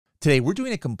Today, we're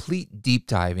doing a complete deep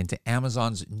dive into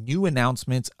Amazon's new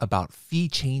announcements about fee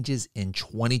changes in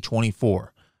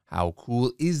 2024. How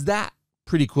cool is that?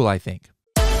 Pretty cool, I think.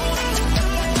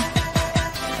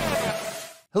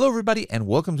 Hello, everybody, and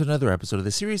welcome to another episode of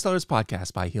the Serious Sellers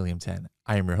Podcast by Helium 10.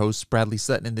 I am your host, Bradley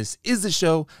Sutton, and this is the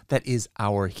show that is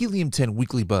our Helium 10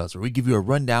 Weekly Buzz, where we give you a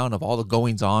rundown of all the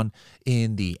goings-on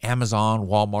in the Amazon,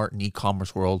 Walmart, and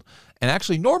e-commerce world. And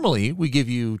actually, normally, we give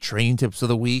you training tips of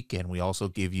the week, and we also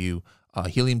give you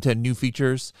Helium 10 new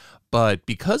features. But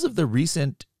because of the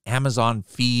recent Amazon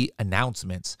fee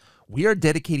announcements, we are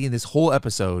dedicating this whole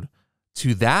episode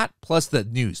to that plus the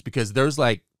news, because there's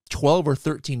like 12 or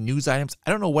 13 news items.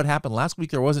 I don't know what happened last week.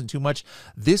 There wasn't too much.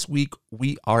 This week,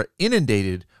 we are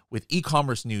inundated with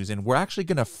e-commerce news, and we're actually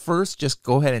going to first just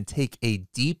go ahead and take a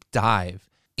deep dive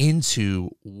into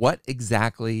what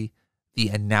exactly the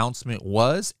announcement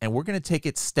was, and we're going to take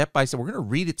it step by step. We're going to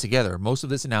read it together, most of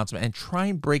this announcement, and try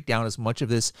and break down as much of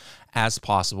this as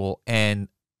possible. And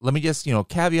let me just,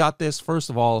 caveat this. First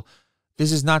of all,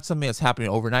 this is not something that's happening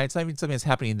overnight. It's not even something that's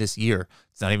happening this year.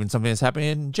 It's not even something that's happening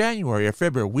in January or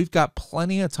February. We've got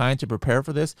plenty of time to prepare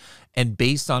for this. And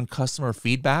based on customer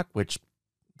feedback, which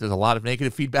there's a lot of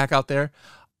negative feedback out there,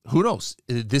 who knows?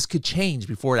 This could change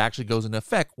before it actually goes into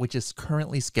effect, which is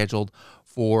currently scheduled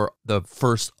for the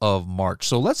 1st of March.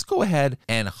 So let's go ahead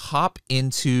and hop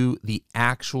into the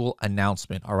actual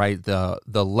announcement. All right, the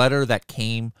letter that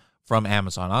came from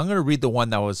Amazon. I'm going to read the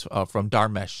one that was from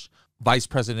Dharmesh, Vice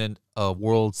President of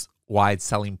Worldwide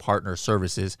Selling Partner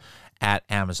Services at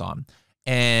Amazon.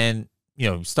 And,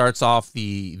 starts off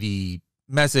the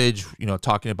message,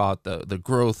 talking about the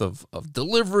growth of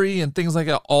delivery and things like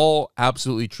that. All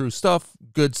absolutely true stuff,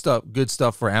 good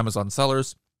stuff for Amazon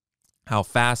sellers, how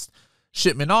fast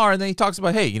shipment are. And then he talks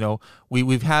about, hey,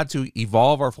 we've had to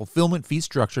evolve our fulfillment fee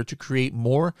structure to create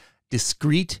more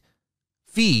discrete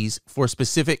fees for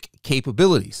specific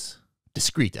capabilities.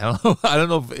 Discreet. I don't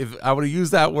know if I would have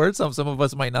used that word. Some of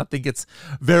us might not think it's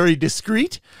very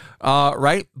discreet,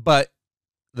 right? But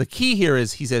the key here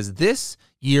is, he says, this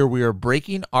year we are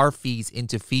breaking our fees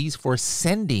into fees for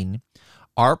sending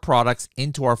our products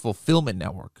into our fulfillment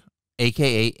network,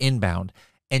 aka inbound,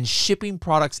 and shipping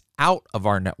products out of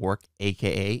our network,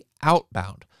 aka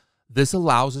outbound. This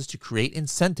allows us to create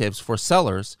incentives for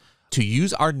sellers to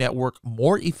use our network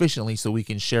more efficiently so we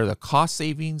can share the cost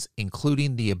savings,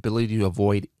 including the ability to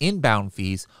avoid inbound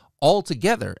fees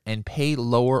altogether and pay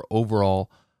lower overall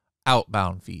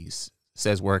outbound fees.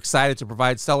 Says we're excited to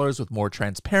provide sellers with more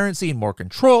transparency and more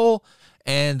control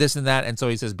and this and that. And so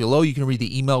he says below you can read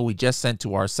the email we just sent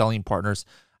to our selling partners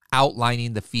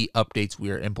outlining the fee updates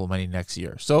we are implementing next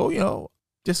year. So,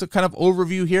 just a kind of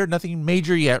overview here, nothing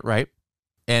major yet, right?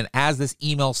 And as this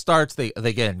email starts, they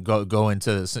again go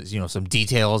into some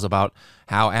details about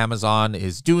how Amazon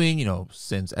is doing.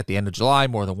 Since at the end of July,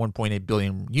 more than 1.8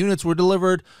 billion units were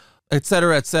delivered, et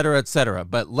cetera, et cetera, et cetera.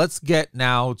 But let's get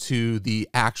now to the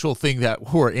actual thing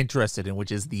that we're interested in,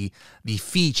 which is the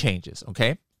fee changes.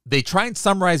 Okay, they try and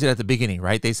summarize it at the beginning,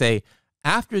 right? They say,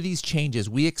 after these changes,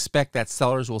 we expect that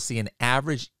sellers will see an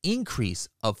average increase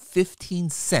of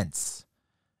 15 cents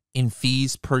in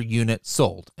fees per unit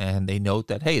sold. And they note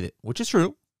that, hey, which is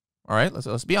true. All right,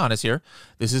 let's be honest here.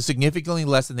 This is significantly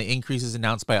less than the increases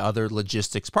announced by other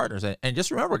logistics partners. And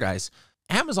just remember, guys,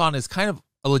 Amazon is kind of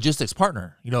a logistics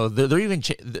partner. They're even,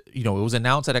 it was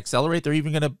announced at Accelerate, they're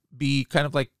even going to be kind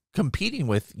of like competing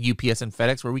with UPS and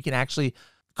FedEx, where we can actually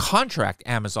contract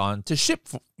Amazon to ship,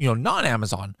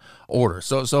 non-Amazon orders.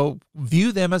 So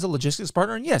view them as a logistics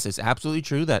partner. And yes, it's absolutely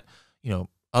true that,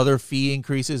 other fee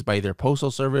increases by either Postal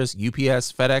Service,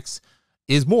 UPS, FedEx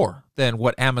is more than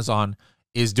what Amazon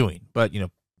is doing. But,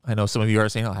 I know some of you are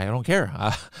saying, I don't care.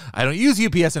 I don't use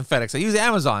UPS and FedEx. I use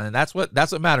Amazon, and that's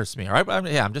what matters to me. All right. But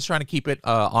I'm just trying to keep it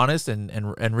honest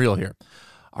and real here.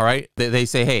 All right. They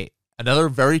say, hey, another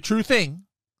very true thing.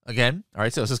 Again, all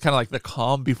right, so this is kind of like the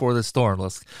calm before the storm.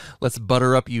 Let's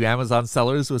butter up you Amazon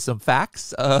sellers with some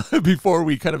facts before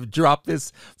we kind of drop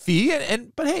this fee.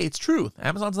 But hey, it's true.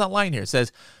 Amazon's not lying here. It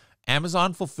says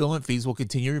Amazon fulfillment fees will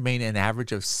continue to remain an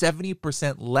average of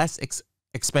 70% less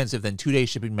expensive than two-day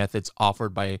shipping methods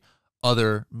offered by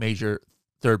other major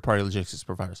third-party logistics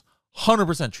providers.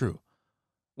 100% true,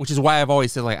 which is why I've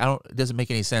always said, it doesn't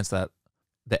make any sense that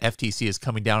the FTC is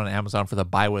coming down on Amazon for the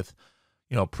buy with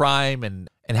Prime and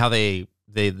how they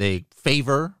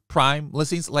favor Prime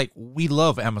listings. Like, we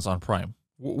love Amazon Prime.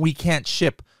 We can't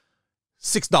ship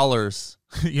 $6,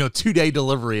 2-day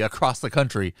delivery across the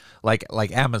country like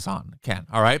Amazon can.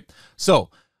 All right. So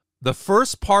the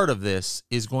first part of this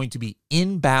is going to be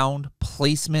inbound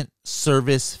placement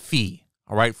service fee.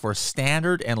 All right. For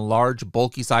standard and large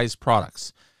bulky size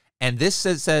products. And this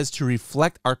says to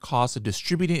reflect our cost of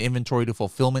distributing inventory to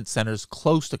fulfillment centers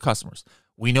close to customers.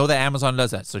 We know that Amazon does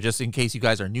that. So just in case you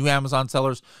guys are new Amazon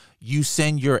sellers, you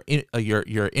send your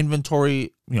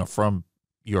inventory, from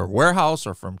your warehouse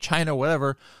or from China,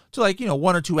 whatever, to like,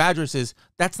 1 or 2 addresses.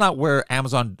 That's not where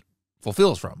Amazon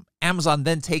fulfills from. Amazon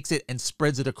then takes it and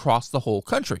spreads it across the whole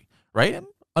country, right? And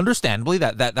understandably,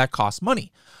 that costs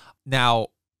money. Now,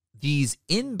 these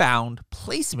inbound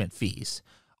placement fees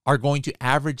are going to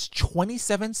average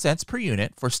 27 cents per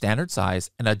unit for standard size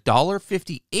and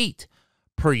 $1.58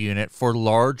 per unit for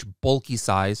large, bulky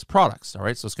size products. All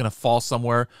right. So it's going to fall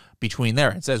somewhere between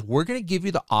there. It says we're going to give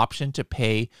you the option to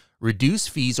pay reduced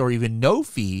fees or even no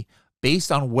fee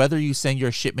based on whether you send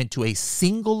your shipment to a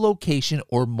single location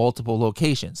or multiple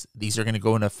locations. These are going to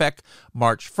go into effect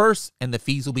March 1st, and the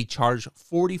fees will be charged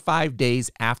 45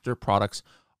 days after products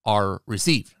are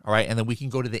received. All right. And then we can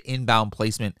go to the inbound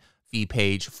placement fee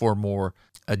page for more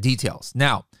details.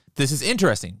 Now, this is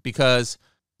interesting because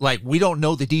we don't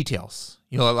know the details.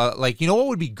 What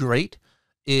would be great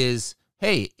is,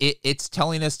 hey, it's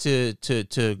telling us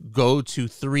to go to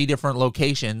 3 different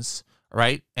locations,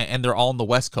 right? And they're all on the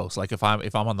West Coast. Like if I'm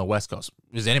on the West Coast,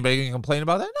 is anybody going to complain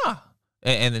about that? Nah.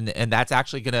 And that's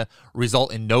actually going to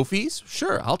result in no fees?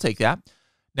 Sure, I'll take that.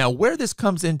 Now, where this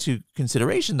comes into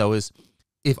consideration, though, is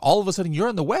if all of a sudden you're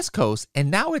on the West Coast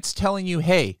and now it's telling you,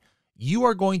 hey, you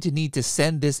are going to need to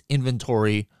send this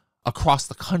inventory across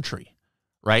the country,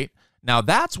 right? Now,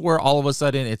 that's where all of a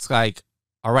sudden it's like,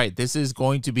 all right, this is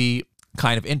going to be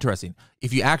kind of interesting.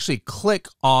 If you actually click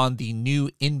on the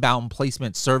new inbound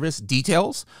placement service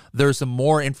details, there's some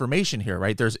more information here,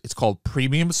 right? It's called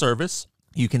premium service.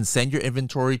 You can send your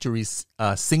inventory to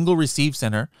a single receive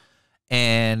center,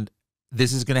 and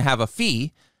this is going to have a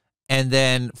fee. And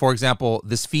then, for example,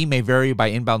 this fee may vary by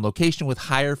inbound location with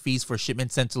higher fees for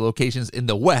shipments sent to locations in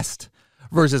the West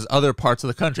versus other parts of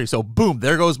the country. So boom,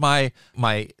 there goes my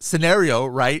scenario,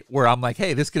 right? Where I'm like,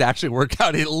 hey, this could actually work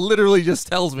out. It literally just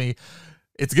tells me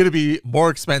it's going to be more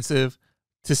expensive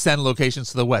to send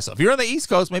locations to the West. So if you're on the East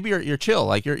Coast, maybe you're chill,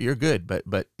 like you're good.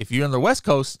 But if you're on the West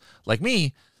Coast, like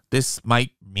me, this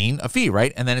might mean a fee,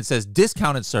 right? And then it says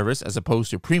discounted service as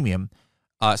opposed to premium.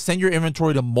 Send your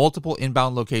inventory to multiple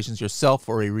inbound locations yourself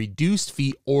for a reduced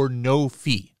fee or no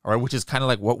fee, all right, which is kind of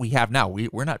like what we have now.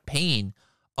 We're not paying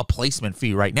a placement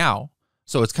fee right now,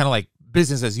 so it's kind of like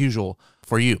business as usual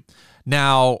for you.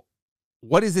 Now,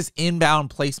 what is this inbound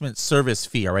placement service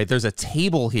fee, all right? There's a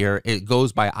table here. It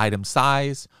goes by item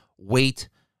size, weight,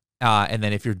 and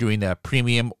then if you're doing the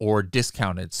premium or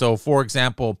discounted. So, for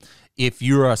example, if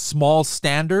you're a small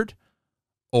standard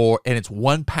and it's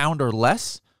 1 pound or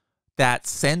less, that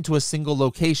send to a single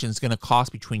location is going to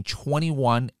cost between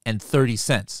 21 and 30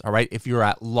 cents. All right. If you're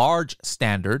at large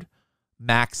standard,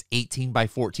 max 18 by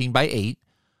 14 by 8.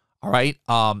 All right.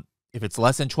 If it's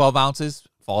less than 12 ounces,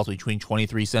 falls between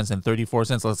 23 cents and 34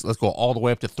 cents. Let's go all the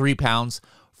way up to 3 pounds,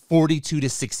 42 to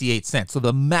 68 cents. So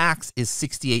the max is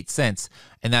 68 cents,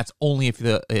 and that's only if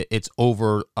it's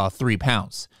over 3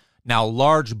 pounds. Now,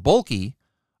 large bulky,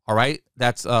 all right,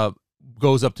 that's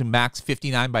goes up to max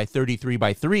 59 by 33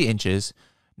 by 3 inches.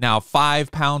 Now,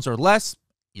 5 pounds or less,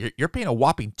 you're paying a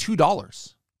whopping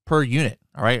 $2 per unit,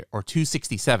 all right, or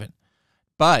 $2.67.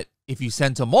 But if you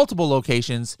send to multiple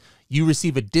locations, you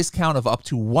receive a discount of up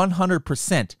to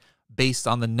 100% based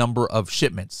on the number of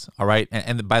shipments, all right?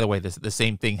 And by the way, the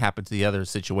same thing happened to the other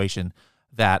situation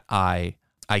that I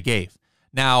gave.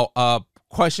 Now,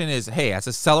 question is, hey, as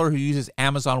a seller who uses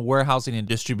Amazon warehousing and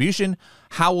distribution,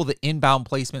 how will the inbound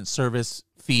placement service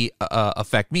fee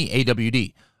affect me,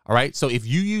 AWD? All right, so if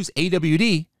you use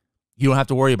AWD, you don't have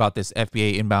to worry about this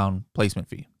FBA inbound placement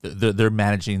fee. They're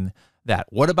managing that.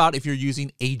 What about if you're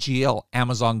using AGL,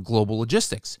 Amazon Global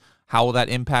Logistics? How will that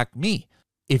impact me?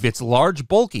 If it's large,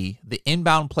 bulky, the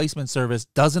inbound placement service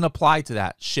doesn't apply to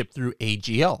that shipped through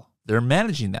AGL. They're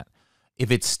managing that.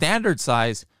 If it's standard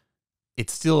size, it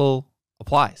still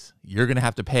applies. You're going to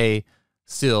have to pay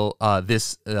still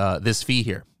this fee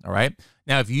here. All right.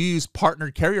 Now, if you use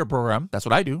partnered carrier program, that's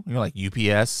what I do. Like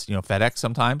UPS, FedEx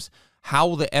sometimes. How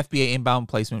will the FBA inbound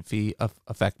placement fee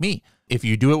affect me? If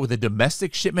you do it with a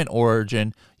domestic shipment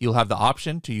origin, you'll have the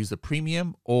option to use the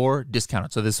premium or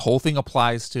discounted. So this whole thing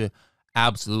applies to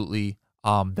absolutely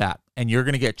that. And you're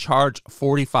going to get charged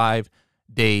 45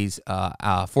 days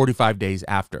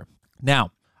after.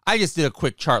 Now, I just did a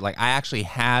quick chart. Like I actually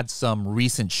had some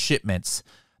recent shipments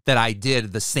that I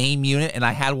did the same unit, and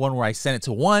I had one where I sent it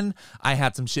to one. I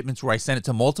had some shipments where I sent it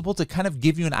to multiple to kind of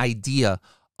give you an idea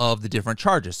of the different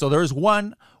charges. So there's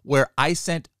one where I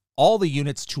sent all the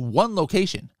units to one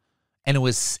location, and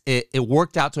it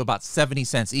worked out to about 70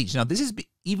 cents each. Now, this is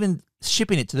even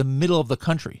shipping it to the middle of the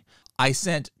country. I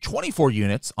sent 24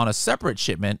 units on a separate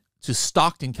shipment to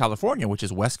Stockton, California, which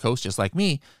is West Coast, just like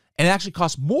me, and it actually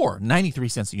cost more, 93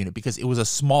 cents a unit, because it was a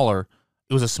smaller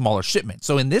shipment.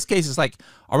 So in this case, it's like,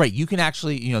 all right, you can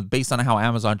actually, based on how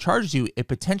Amazon charges you, it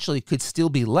potentially could still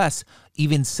be less,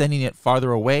 even sending it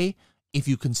farther away if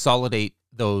you consolidate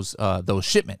those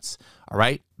shipments. All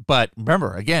right. But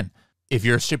remember, again, if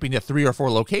you're shipping to 3 or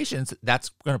 4 locations, that's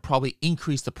going to probably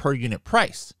increase the per unit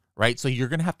price, right? So you're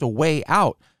going to have to weigh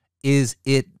out, is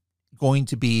it going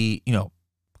to be,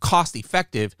 cost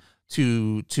effective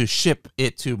to ship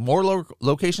it to more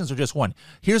locations or just one?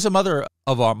 Here's some other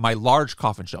of my large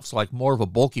coffin shelves, so like more of a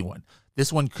bulky one.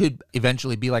 This one could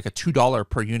eventually be like a $2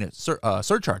 per unit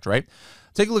surcharge, right?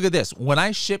 Take a look at this. When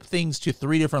I ship things to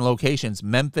 3 different locations,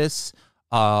 Memphis,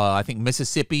 I think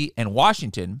Mississippi, and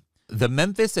Washington, the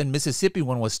Memphis and Mississippi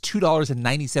one was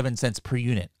 $2.97 per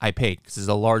unit I paid, because it's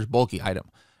a large, bulky item.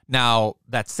 Now,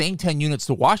 that same 10 units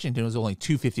to Washington was only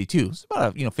 $2.52. It's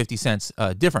about a 50 cents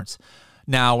difference.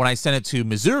 Now, when I sent it to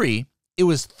Missouri, it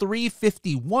was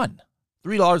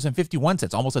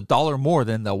 $3.51, almost $1 more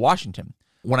than the Washington.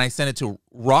 When I sent it to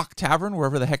Rock Tavern,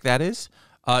 wherever the heck that is,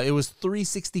 it was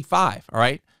 $3.65. All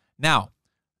right. Now,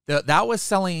 that was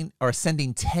sending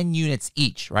 10 units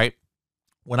each, right?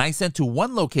 When I sent to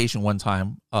one location one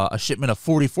time, a shipment of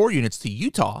 44 units to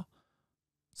Utah,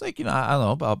 it's like, I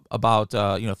don't know, about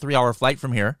 3-hour flight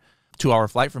from here, 2-hour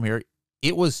flight from here,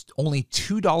 it was only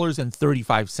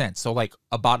 $2.35. So like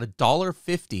about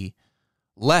 $1.50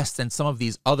 less than some of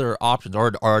these other options,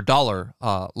 or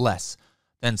 $1 less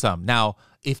than some. Now,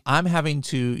 if I'm having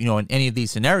to, in any of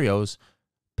these scenarios,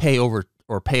 pay up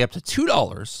to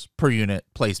 $2 per unit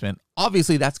placement,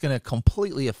 obviously that's going to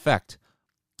completely affect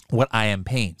what I am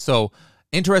paying. So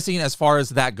interesting as far as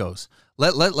that goes.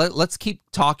 Let's keep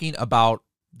talking about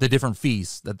the different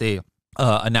fees that they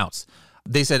announced.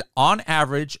 They said, on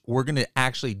average, we're going to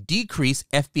actually decrease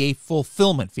FBA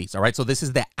fulfillment fees. All right. So this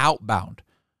is the outbound.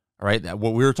 All right.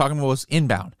 What we were talking about was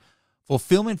inbound.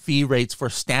 Fulfillment fee rates for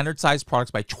standard size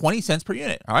products by 20 cents per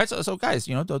unit. All right. So guys,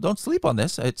 don't sleep on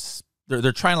this.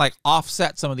 They're trying to like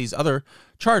offset some of these other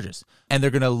charges, and they're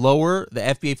going to lower the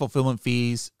FBA fulfillment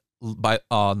fees by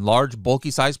large, bulky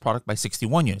size product by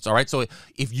 61 units. All right. So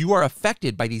if you are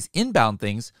affected by these inbound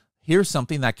things, here's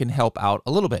something that can help out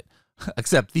a little bit.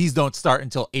 Except these don't start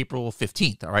until April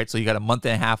 15th. All right. So you got a month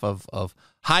and a half of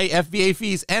high FBA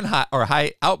fees and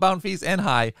high outbound fees and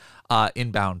high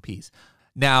inbound fees.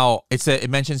 Now, it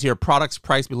mentions here products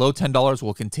priced below $10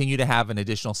 will continue to have an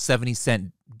additional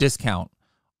 70-cent discount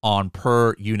on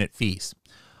per unit fees.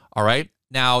 All right.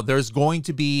 Now, there's going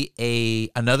to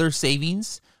be another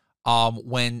savings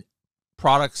when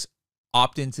products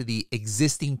opt into the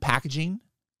existing packaging,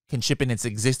 can ship in its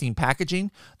existing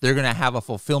packaging. They're going to have a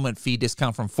fulfillment fee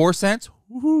discount from 4 cents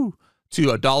to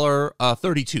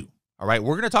 $1.32. All right.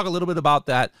 We're going to talk a little bit about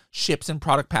that, ships and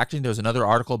product packaging. There's another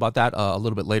article about that a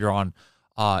little bit later on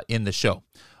in the show.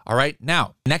 All right.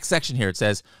 Now, next section here, it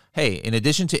says, hey, in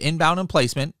addition to inbound and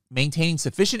placement, maintaining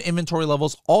sufficient inventory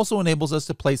levels also enables us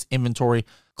to place inventory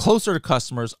closer to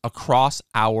customers across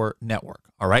our network.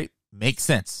 All right. Makes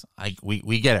sense.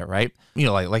 We get it, right?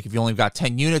 Like if you only got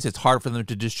 10 units, it's hard for them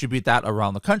to distribute that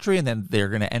around the country, and then they're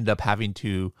going to end up having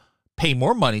to pay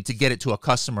more money to get it to a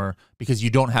customer because you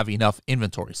don't have enough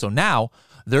inventory. So now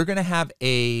they're going to have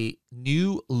a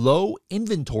new low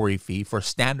inventory fee for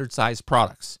standard size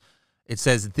products. It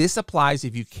says this applies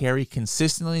if you carry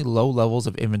consistently low levels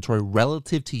of inventory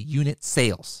relative to unit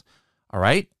sales. All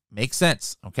right. Makes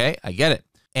sense. Okay. I get it.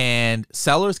 And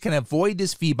sellers can avoid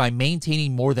this fee by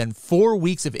maintaining more than 4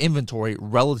 weeks of inventory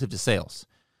relative to sales.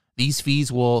 These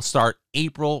fees will start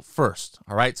April 1st.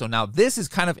 All right. So now this is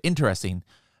kind of interesting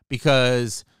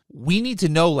because we need to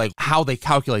know like how they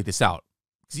calculate this out.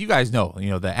 Because you guys know,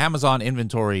 the Amazon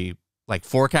inventory like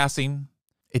forecasting,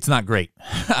 it's not great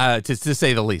to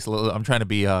say the least. I'm trying to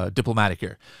be diplomatic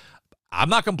here. I'm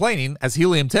not complaining as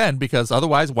Helium 10 because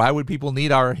otherwise, why would people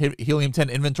need our Helium 10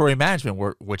 inventory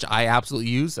management, which I absolutely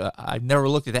use? I've never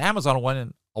looked at the Amazon one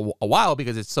in a while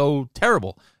because it's so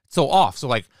terrible, it's so off. So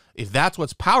like, if that's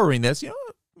what's powering this,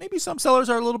 maybe some sellers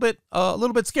are a little bit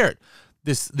scared.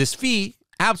 This fee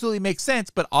absolutely makes sense,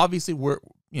 but obviously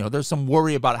there's some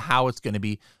worry about how it's going to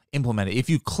be implemented. If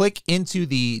you click into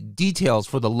the details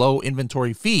for the low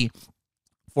inventory fee,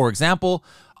 for example,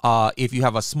 if you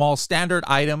have a small standard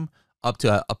item up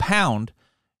to a pound,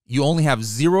 you only have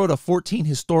 0 to 14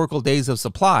 historical days of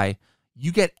supply,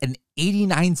 you get an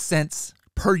 89 cents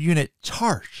per unit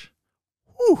charge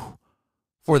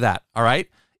for that. All right.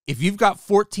 If you've got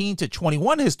 14 to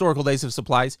 21 historical days of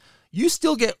supplies, you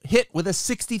still get hit with a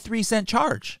 63-cent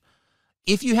charge.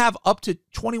 If you have up to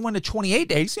 21 to 28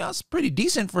 days, it's pretty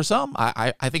decent for some.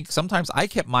 I think sometimes I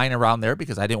kept mine around there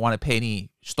because I didn't want to pay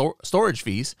any storage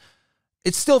fees.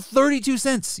 It's still 32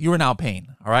 cents you are now paying,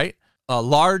 all right?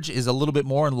 Large is a little bit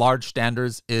more, and large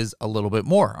standards is a little bit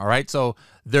more, all right? So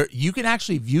there, you can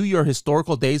actually view your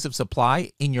historical days of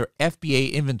supply in your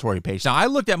FBA inventory page. Now, I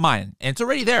looked at mine, and it's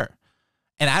already there.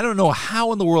 And I don't know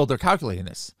how in the world they're calculating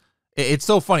this. It's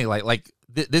so funny,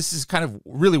 this is kind of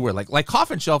really weird. Like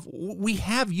Coffin Shelf, we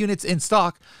have units in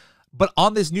stock, but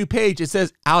on this new page, it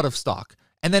says out of stock.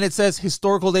 And then it says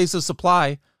historical days of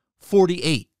supply,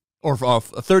 48 or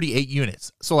 38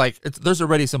 units. So there's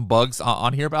already some bugs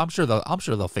on here, but I'm sure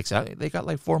they'll fix it. They got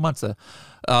like 4 months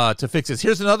to fix this.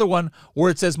 Here's another one where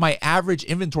it says my average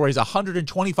inventory is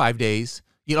 125 days.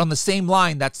 Yet on the same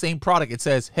line, that same product, it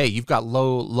says, hey, you've got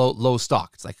low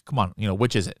stock. It's like, come on,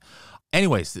 which is it?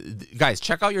 Anyways, guys,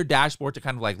 check out your dashboard to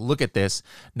kind of look at this.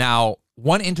 Now,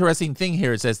 one interesting thing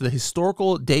here, it says the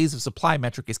historical days of supply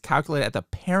metric is calculated at the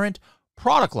parent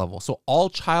product level. So all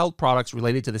child products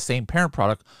related to the same parent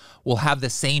product will have the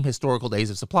same historical days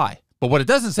of supply. But what it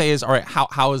doesn't say is, all right,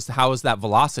 how is that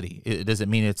velocity? Does it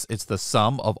mean it's the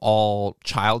sum of all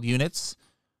child units?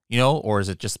 Or is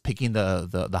it just picking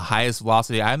the highest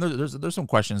velocity? There's some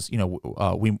questions,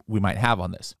 we might have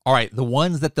on this. All right, the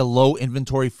ones that the low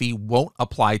inventory fee won't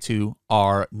apply to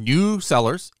are new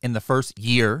sellers in the first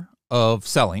year of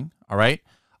selling, all right?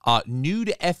 New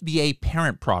to FBA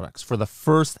parent products for the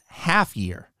first half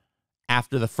year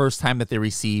after the first time that they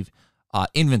receive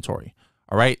inventory,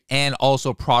 all right? And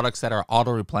also products that are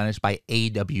auto-replenished by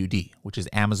AWD, which is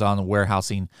Amazon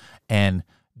Warehousing and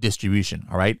Distribution,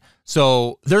 all right?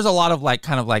 So there's a lot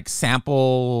of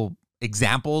sample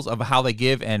examples of how they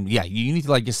give, and yeah, you need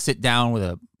to just sit down with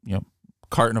a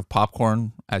carton of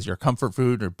popcorn as your comfort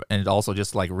food, and also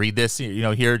just read this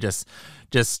here, just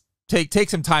take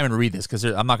some time and read this, because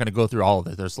I'm not going to go through all of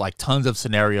it. There's tons of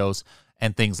scenarios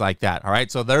and things like that, all right?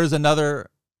 So there's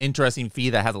another interesting fee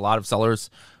that has a lot of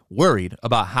sellers worried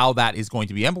about how that is going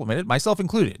to be implemented, myself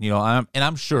included, and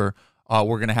I'm sure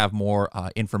we're going to have more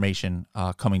information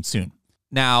coming soon.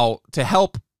 Now, to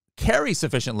help carry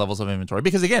sufficient levels of inventory,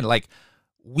 because again,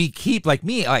 we keep,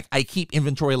 I keep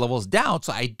inventory levels down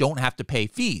so I don't have to pay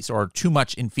fees or too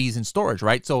much in fees and storage,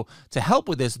 right? So to help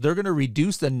with this, they're going to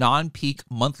reduce the non-peak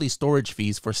monthly storage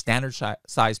fees for standard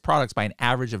size products by an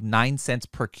average of 9 cents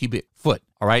per cubic foot,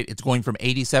 all right? It's going from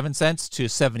 87 cents to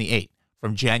 78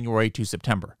 from January to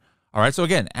September, all right? So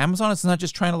again, Amazon is not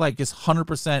just trying to just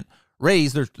 100%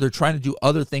 raise, they're trying to do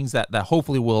other things that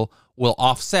hopefully will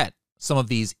offset some of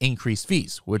these increased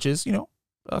fees, which is,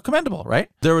 commendable, right?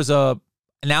 There was a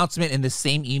announcement in the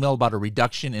same email about a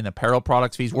reduction in apparel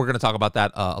products fees. We're going to talk about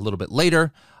that a little bit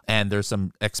later. And there's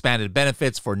some expanded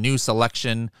benefits for new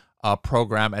selection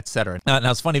program, etc. Now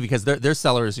it's funny because there's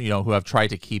sellers, who have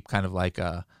tried to keep kind of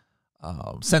a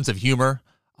sense of humor.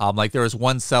 There was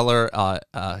one seller,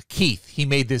 Keith, he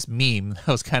made this meme that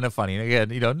was kind of funny. And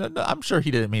again, no, I'm sure he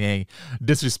didn't mean any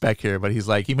disrespect here, but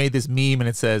he made this meme and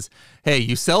it says, hey,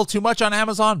 you sell too much on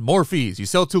Amazon, more fees. You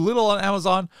sell too little on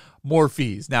Amazon, more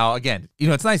fees. Now, again,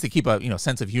 it's nice to keep a,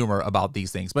 sense of humor about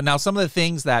these things. But now some of the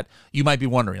things that you might be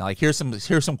wondering, here's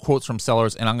some quotes from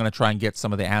sellers, and I'm going to try and get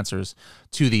some of the answers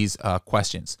to these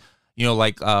questions.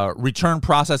 Return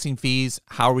processing fees.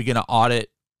 How are we going to audit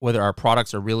whether our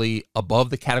products are really above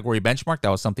the category benchmark? That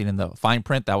was something in the fine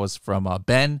print. That was from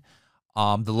Ben.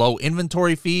 The low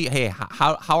inventory fee. Hey,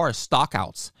 how are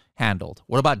stockouts handled?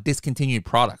 What about discontinued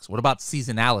products? What about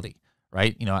seasonality,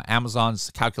 right? Amazon's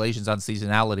calculations on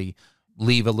seasonality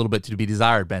leave a little bit to be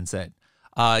desired, Ben said.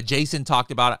 Jason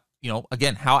talked about,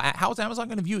 again, how is Amazon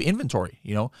going to view inventory?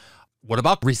 What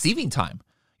about receiving time?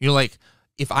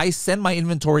 If I send my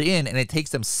inventory in and it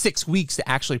takes them 6 weeks to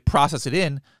actually process it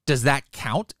in, does that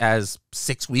count as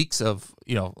 6 weeks of,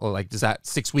 does that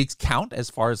 6 weeks count as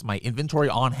far as my inventory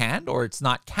on hand, or it's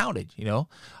not counted,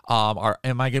 or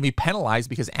am I going to be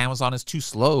penalized because Amazon is too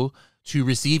slow to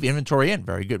receive inventory in?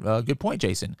 Very good, good point,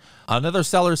 Jason. Another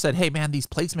seller said, hey man, these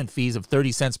placement fees of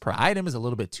 30 cents per item is a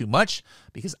little bit too much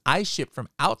because I ship from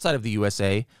outside of the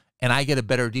USA and I get a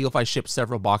better deal if I ship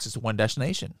several boxes to one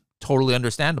destination. Totally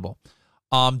understandable.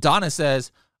 Donna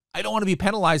says, I don't want to be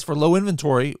penalized for low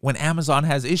inventory when Amazon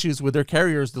has issues with their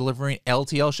carriers delivering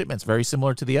LTL shipments. Very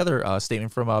similar to the other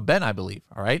statement from Ben, I believe.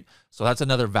 All right. So that's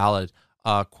another valid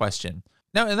question.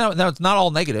 Now, it's not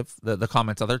all negative, the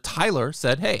comments out there. Tyler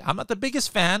said, hey, I'm not the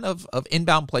biggest fan of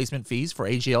inbound placement fees for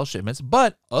AGL shipments,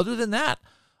 but other than that,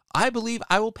 I believe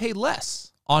I will pay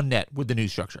less on net with the new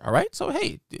structure. All right. So,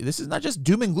 hey, this is not just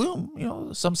doom and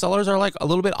gloom. Some sellers are a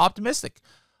little bit optimistic.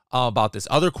 about this.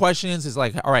 Other questions is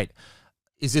like, all right,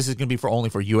 is this going to be only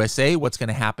for USA? What's going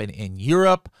to happen in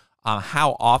Europe?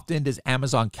 How often does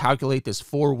Amazon calculate this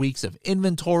 4 weeks of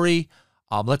inventory?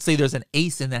 Let's say there's an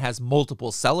ASIN that has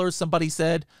multiple sellers, somebody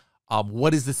said.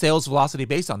 What is the sales velocity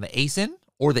based on, the ASIN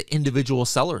or the individual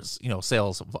sellers,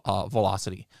 sales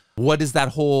velocity? What is that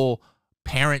whole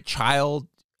parent-child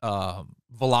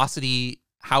velocity?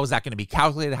 How is that going to be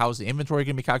calculated? How is the inventory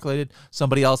going to be calculated?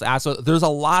 Somebody else asked. So there's a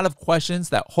lot of questions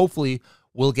that hopefully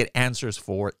we'll get answers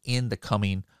for in the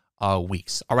coming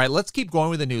weeks. All right, let's keep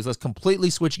going with the news. Let's completely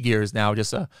switch gears now.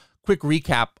 Just a quick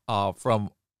recap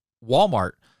from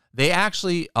Walmart. They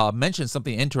actually mentioned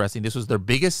something interesting. This was their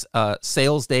biggest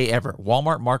sales day ever.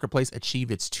 Walmart Marketplace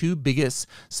achieved its 2 biggest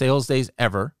sales days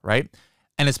ever, right?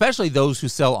 And especially those who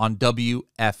sell on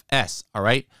WFS, all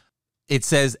right? It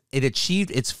says it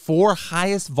achieved its 4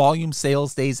 highest volume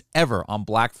sales days ever on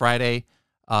Black Friday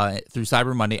through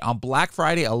Cyber Monday. On Black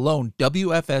Friday alone,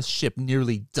 WFS shipped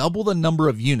nearly double the number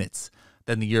of units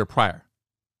than the year prior.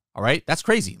 All right, that's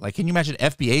crazy. Like, can you imagine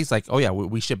FBA's like, oh yeah,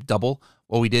 we shipped double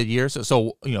what we did years.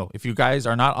 So if you guys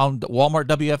are not on Walmart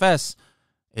WFS,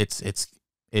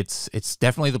 it's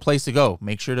definitely the place to go.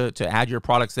 Make sure to add your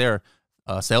products there.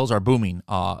 Sales are booming.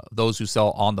 Those who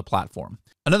sell on the platform.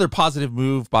 Another positive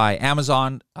move by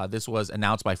Amazon, this was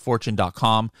announced by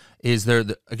Fortune.com, is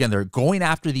they're going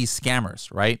after these scammers,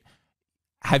 right?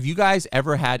 Have you guys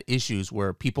ever had issues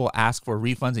where people ask for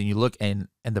refunds and you look and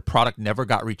the product never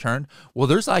got returned? Well,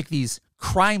 there's like these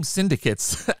crime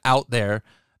syndicates out there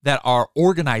that are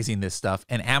organizing this stuff,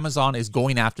 and Amazon is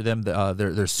going after them.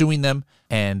 They're suing them,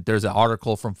 and there's an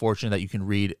article from Fortune that you can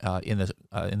read in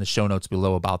the show notes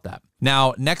below about that.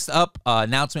 Now, next up,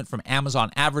 announcement from Amazon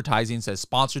Advertising says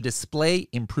sponsored display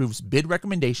improves bid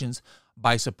recommendations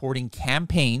by supporting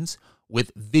campaigns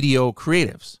with video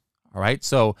creatives. All right,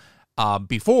 so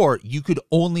before you could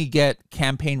only get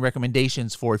campaign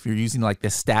recommendations for if you're using like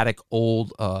the static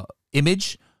old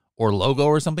image or logo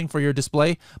or something for your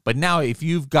display. But now if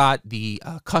you've got the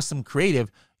custom creative,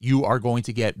 you are going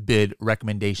to get bid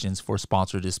recommendations for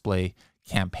sponsored display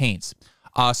campaigns.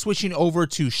 Switching over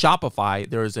to Shopify,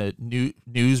 there is a new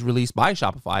news released by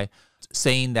Shopify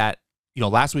saying that,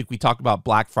 last week we talked about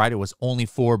Black Friday was only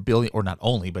 $4 billion, or not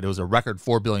only, but it was a record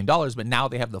 $4 billion. But now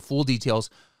they have the full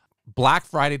details. Black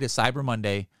Friday to Cyber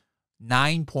Monday,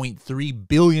 $9.3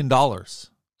 billion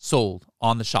sold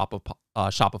on the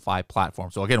Shopify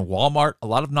platform. So again, Walmart, a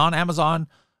lot of non-Amazon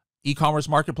e-commerce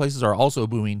marketplaces are also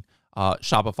booming.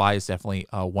 Shopify is definitely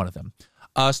one of them.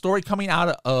 A story coming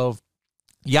out of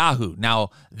Yahoo.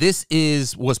 Now, this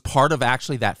was part of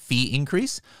actually that fee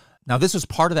increase. Now, this was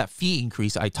part of that fee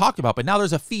increase I talked about, but now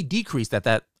there's a fee decrease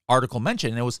that article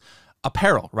mentioned, and it was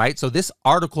apparel, right? So this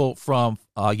article from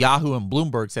Yahoo and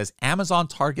Bloomberg says Amazon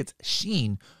targets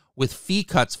Shein with fee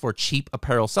cuts for cheap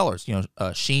apparel sellers.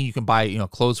 Shein, you can buy,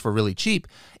 clothes for really cheap.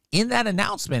 In that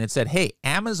announcement, it said, hey,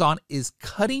 Amazon is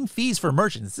cutting fees for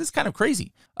merchants. This is kind of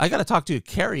crazy. I got to talk to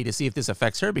Carrie to see if this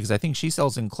affects her, because I think she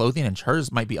sells in clothing and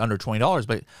hers might be under $20.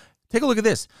 But take a look at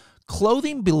this.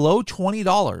 Clothing below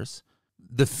 $20,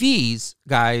 the fees,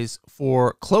 guys,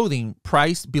 for clothing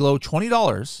priced below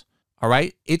 $20, all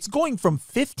right, it's going from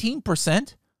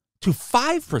 15% to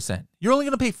 5%. You're only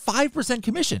going to pay 5%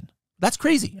 commission. That's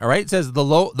crazy, all right? It says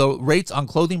the rates on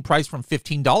clothing priced from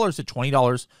 $15 to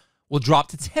 $20 will drop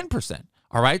to 10%,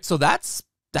 all right? So that's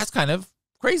kind of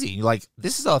crazy. Like,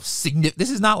 this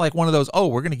is not like one of those, oh,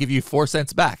 we're going to give you 4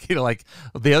 cents back. Like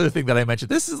the other thing that I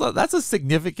mentioned, that's a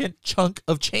significant chunk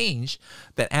of change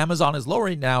that Amazon is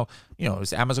lowering. Now,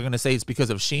 is Amazon going to say it's because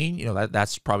of Shein?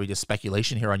 That's probably just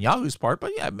speculation here on Yahoo's part,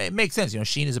 but yeah, it makes sense.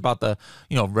 Shein is about the,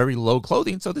 very low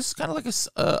clothing. So this is kind of like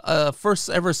a first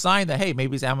ever sign that, hey,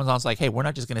 maybe Amazon's like, hey, we're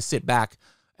not just going to sit back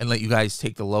and let you guys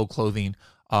take the low clothing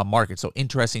market. So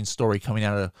interesting story coming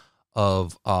out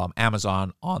of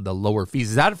Amazon on the lower fees.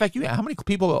 Does that affect you? How many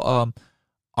people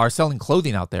are selling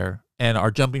clothing out there and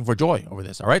are jumping for joy over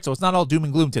this? All right, so it's not all doom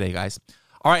and gloom today, guys.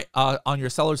 All right, on your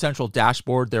Seller Central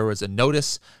dashboard, there was a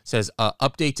notice says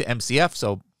update to MCF.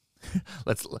 So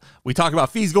we talk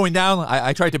about fees going down.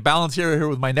 I tried to balance here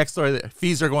with my next story.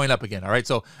 Fees are going up again. All right,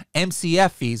 so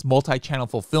MCF fees, multi-channel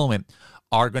fulfillment,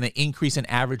 are going to increase an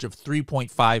average of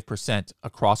 3.5%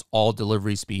 across all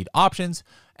delivery speed options.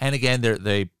 And again,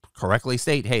 they correctly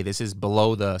state, hey, this is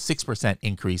below the 6%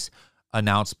 increase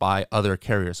announced by other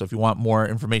carriers. So if you want more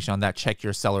information on that, check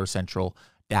your Seller Central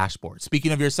dashboard.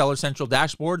 Speaking of your Seller Central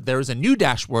dashboard, there is a new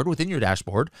dashboard within your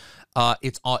dashboard.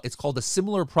 It's called the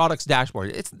Similar Products Dashboard.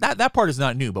 It's that part is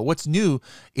not new, but what's new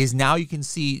is now you can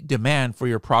see demand for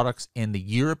your products in the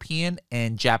European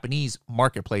and Japanese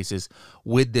marketplaces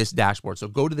with this dashboard. So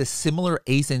go to the Similar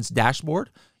ASINS dashboard.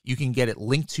 you can get it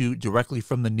linked to directly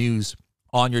from the news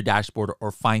on your dashboard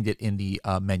or find it in the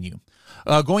menu.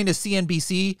 Going to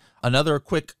CNBC, another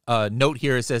quick note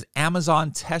here. It says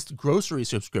Amazon test grocery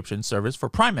subscription service for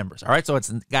Prime members. All right, so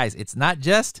it's not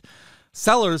just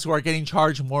sellers who are getting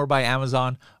charged more by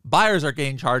Amazon. Buyers are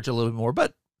getting charged a little bit more,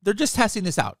 but they're just testing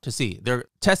this out to see. They're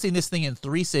testing this thing in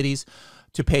 3 cities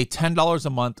to pay $10 a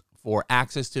month for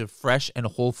access to fresh and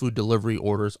whole food delivery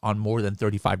orders on more than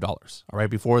 $35. All right,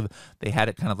 before they had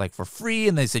it kind of like for free,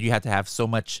 and they said you had to have so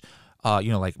much,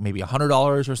 like maybe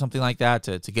 $100 or something like that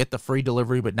to get the free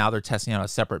delivery, but now they're testing out a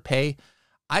separate pay.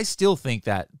 I still think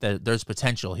that there's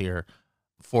potential here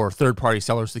for third-party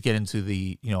sellers to get into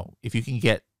the, if you can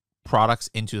get products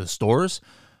into the stores,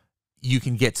 you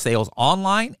can get sales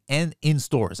online and in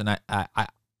stores. And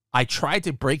I tried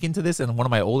to break into this in one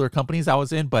of my older companies I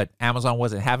was in, but Amazon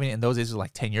wasn't having it. And those days were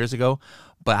like 10 years ago.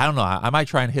 But I don't know. I might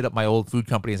try and hit up my old food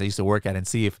companies I used to work at and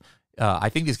see if I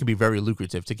think this can be very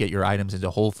lucrative to get your items into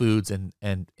Whole Foods and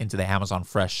into the Amazon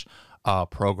Fresh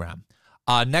program.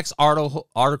 Next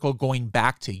article going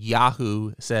back to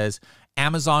Yahoo says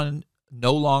Amazon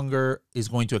no longer is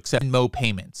going to accept Venmo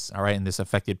payments. All right. And this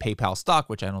affected PayPal stock,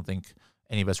 which I don't think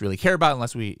any of us really care about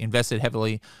unless we invested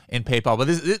heavily in PayPal. But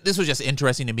this was just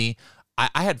interesting to me.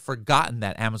 I had forgotten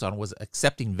that Amazon was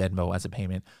accepting Venmo as a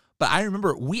payment. But I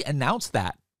remember we announced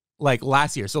that like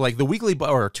last year. So like the weekly,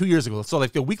 or 2 years ago. So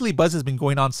like the weekly buzz has been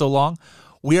going on so long.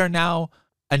 We are now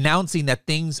announcing that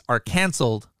things are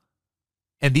canceled.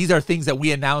 And these are things that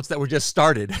we announced that were just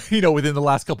started, within the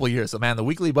last couple of years. So, man, the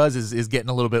weekly buzz is getting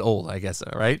a little bit old, I guess,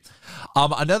 right?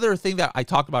 Another thing that I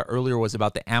talked about earlier was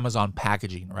about the Amazon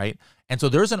packaging, right? And so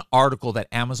there's an article that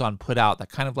Amazon put out that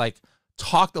kind of like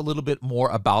talked a little bit more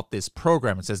about this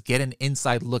program. It says, get an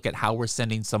inside look at how we're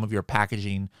sending some of your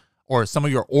packaging or some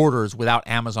of your orders without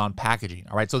Amazon packaging,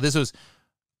 all right? So this was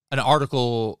an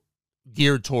article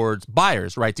geared towards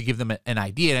buyers, right, to give them an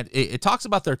idea. And it talks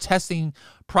about their testing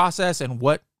process and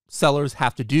what sellers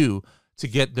have to do to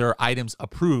get their items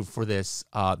approved for this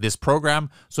this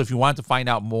program. So if you want to find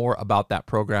out more about that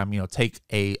program, take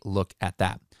a look at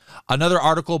that. Another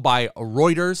article by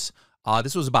Reuters.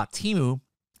 This was about Temu.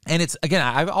 And it's, again,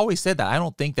 I've always said that I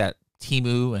don't think that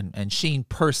Temu and Shein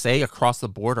per se across the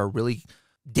board are really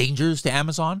dangers to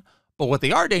Amazon. But what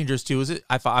they are dangerous to is,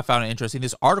 I found it interesting.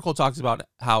 This article talks about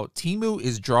how Temu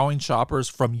is drawing shoppers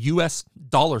from U.S.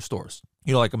 dollar stores.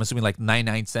 Like I'm assuming like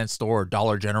 99-cent store or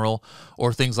Dollar General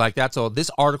or things like that. So this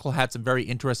article had some very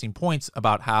interesting points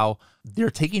about how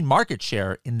they're taking market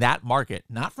share in that market,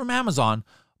 not from Amazon,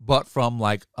 but from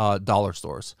like dollar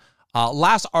stores.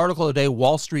 Last article of the day,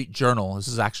 Wall Street Journal. This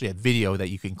is actually a video that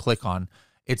you can click on.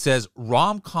 It says,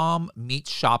 Rom-Com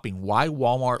meets shopping, why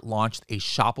Walmart launched a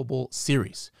shoppable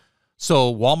series.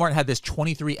 So Walmart had this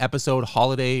 23-episode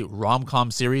holiday rom-com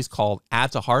series called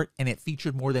Add to Heart, and it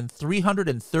featured more than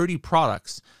 330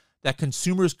 products that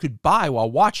consumers could buy while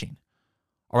watching.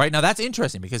 All right, now that's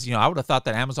interesting because, I would have thought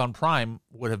that Amazon Prime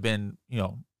would have been,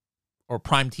 or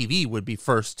Prime TV would be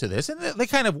first to this, and they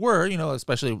kind of were,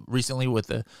 especially recently with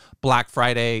the Black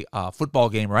Friday football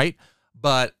game, right?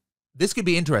 But this could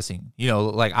be interesting.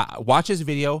 Watch this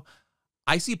video.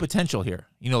 I see potential here.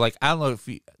 I don't know if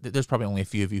there's probably only a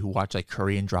few of you who watch like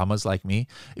Korean dramas like me.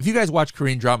 If you guys watch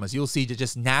Korean dramas, you'll see that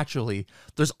just naturally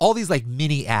there's all these like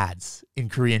mini ads in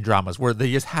Korean dramas where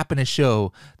they just happen to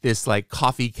show this like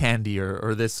coffee candy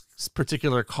or this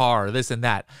particular car or this and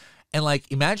that. And like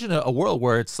imagine a world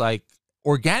where it's like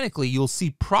organically you'll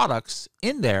see products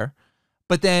in there,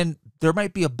 but then there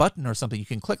might be a button or something you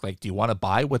can click. Like, do you want to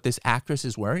buy what this actress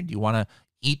is wearing? Do you want to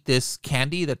eat this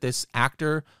candy that this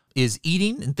actor is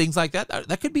eating and things like that?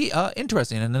 That could be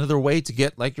interesting. Another way to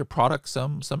get like your product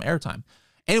some airtime.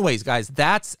 Anyways, guys,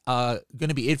 that's going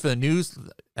to be it for the news.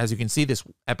 As you can see, this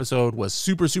episode was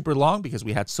super, super long because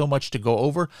we had so much to go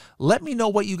over. Let me know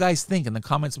what you guys think in the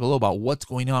comments below about what's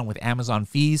going on with Amazon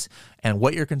fees and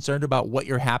what you're concerned about, what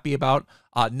you're happy about.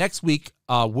 Next week,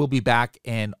 we'll be back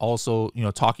and also,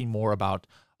 talking more about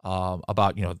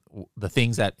the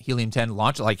things that Helium 10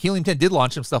 launched. Like Helium 10 did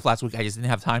launch some stuff last week. I just didn't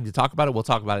have time to talk about it. We'll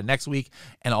talk about it next week.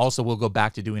 And also we'll go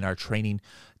back to doing our training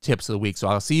tips of the week. So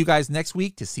I'll see you guys next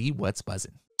week to see what's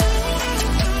buzzing.